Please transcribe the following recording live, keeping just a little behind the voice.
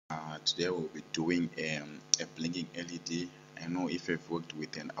Today we'll be doing a blinking LED. I know if you've worked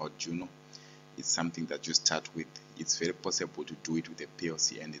with an Arduino, it's something that you start with. It's very possible to do it with a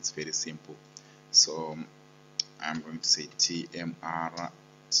PLC, and it's very simple. So I'm going to say TMR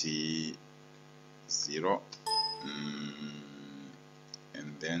T0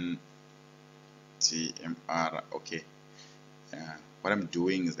 and then TMR. Okay, what I'm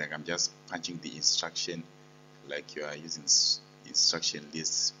doing is like I'm just punching the instruction like you are using instruction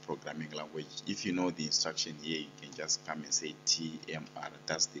list programming language. If you know the instruction here, you can just come and say TMR.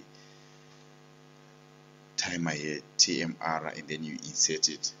 That's the timer here, TMR, and then you insert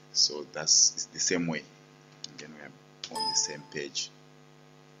it. So it's the same way, and then we are on the same page.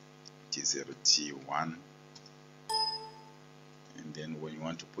 T0, T1, and then when you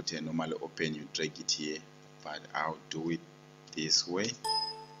want to put a normal open, you drag it here, but I'll do it this way.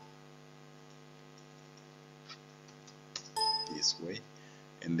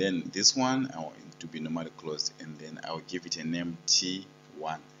 And then this one I want it to be normally closed, and then I'll give it a name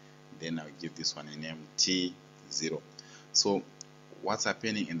T1, then I'll give this one a name T0. So what's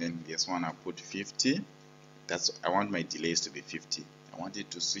happening, and then this one I'll put 50. I want my delays to be 50. I want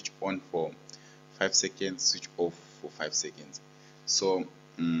it to switch on for 5 seconds, switch off for 5 seconds. So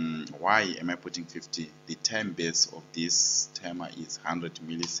why am I putting 50? The time base of this timer is 100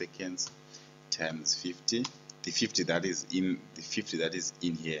 milliseconds times 50. The 50 that is in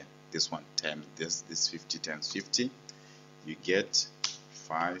here, this one times this 50 times 50, you get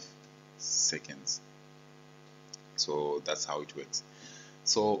 5 seconds. So that's how it works.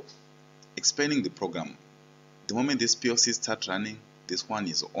 So explaining the program, the moment this PLC starts running, this one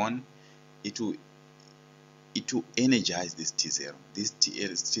is on, it will energize this T0. This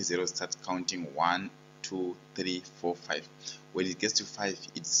T0 starts counting 1, 2, 3, 4, 5. When it gets to 5,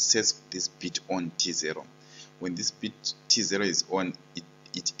 it sets this bit on T0. When this bit T0 is on,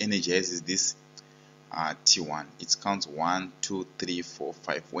 it energizes this T1. It counts 1, 2, 3, 4,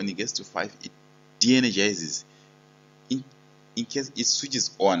 5. When it gets to 5, it de-energizes. In case it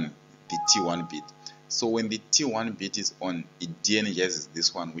switches on the T1 bit. So when the T1 bit is on, it de-energizes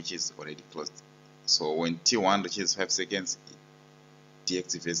this one, which is already closed. So when T1 reaches 5 seconds, it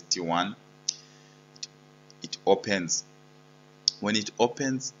deactivates T1. It opens. When it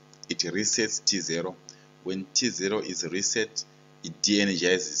opens, it resets T0. When T0 is reset, it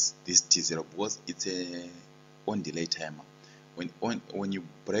de-energizes this T0 because it's a on delay timer. When you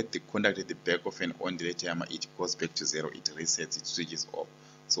break the contact at the back of an on delay timer, it goes back to 0. It resets. It switches off.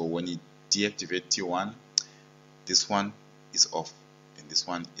 So when it deactivates T1, this one is off, and this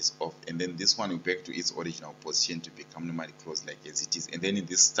one is off, and then this one will back to its original position to become normally closed like as it is, and then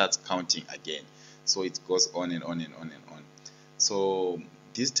this starts counting again. So it goes on and on and on and on. So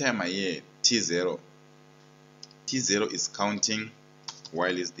this timer here, T0 is counting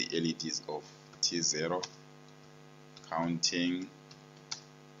while the LED is off. T0 counting,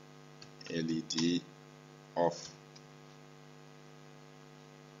 LED off,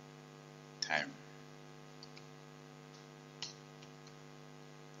 time,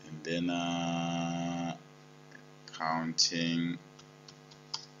 and then counting,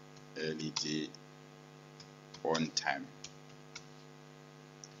 LED on time,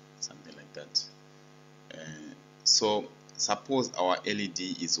 something like that. So suppose our LED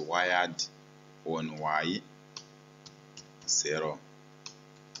is wired on Y0.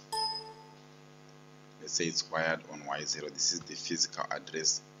 Let's say it's wired on Y0. This is the physical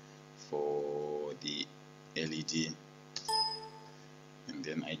address for the LED, and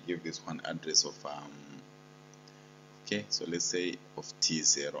then I give this one address of okay, so let's say of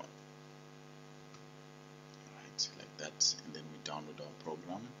T0, right, like that, and then we download our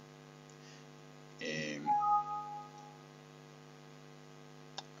program. There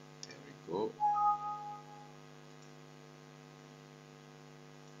we go.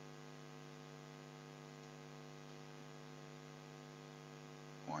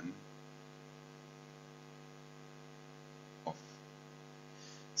 On, off.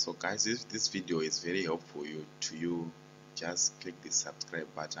 So guys, if this video is very helpful to you, just click the subscribe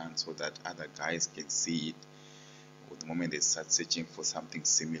button so that other guys can see it the moment they start searching for something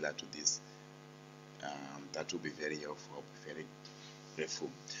similar to this. That will be very helpful, very helpful.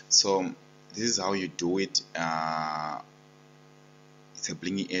 So this is how you do it. It's a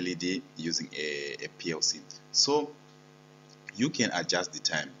blinking LED using a PLC. So you can adjust the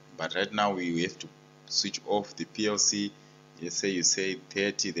time, but right now we have to switch off the PLC. Let's say you say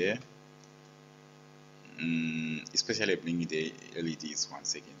 30 there, especially blinking the LED is 1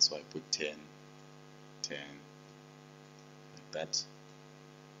 second, so I put 10, like that.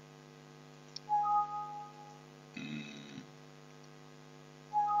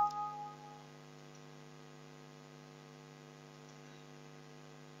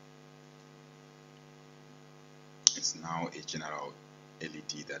 is now a general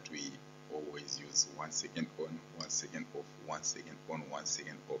LED that we always use. 1 second on, 1 second off, 1 second on, 1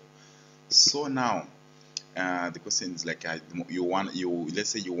 second off. So now the question is like let's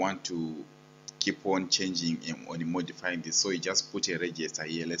say you want to keep on changing and modifying this, so you just put a register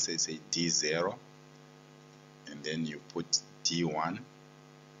here. Let's say D0, and then you put D1,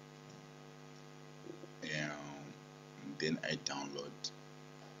 and then I download.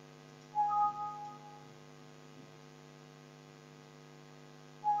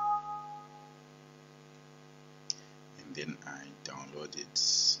 And then I download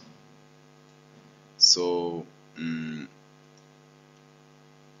it. So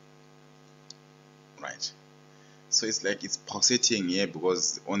right, so it's like it's pulsating here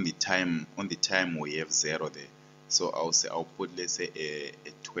because on the time we have 0 there. So I'll put, let's say, a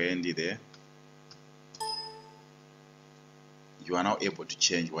 20 there. You are now able to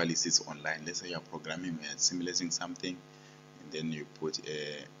change while it is online. Let's say you are programming, we are simulating something, and then you put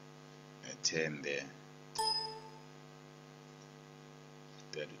a 10 there.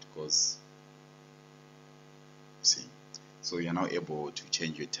 There it goes. See, so you're now able to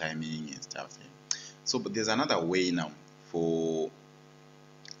change your timing and stuff here. So, but there's another way now for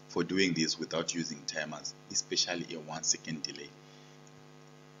doing this without using timers, especially a 1 second delay.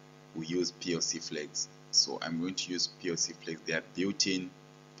 We use PLC flags. So I'm going to use PLC flags. They are built-in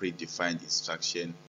predefined instruction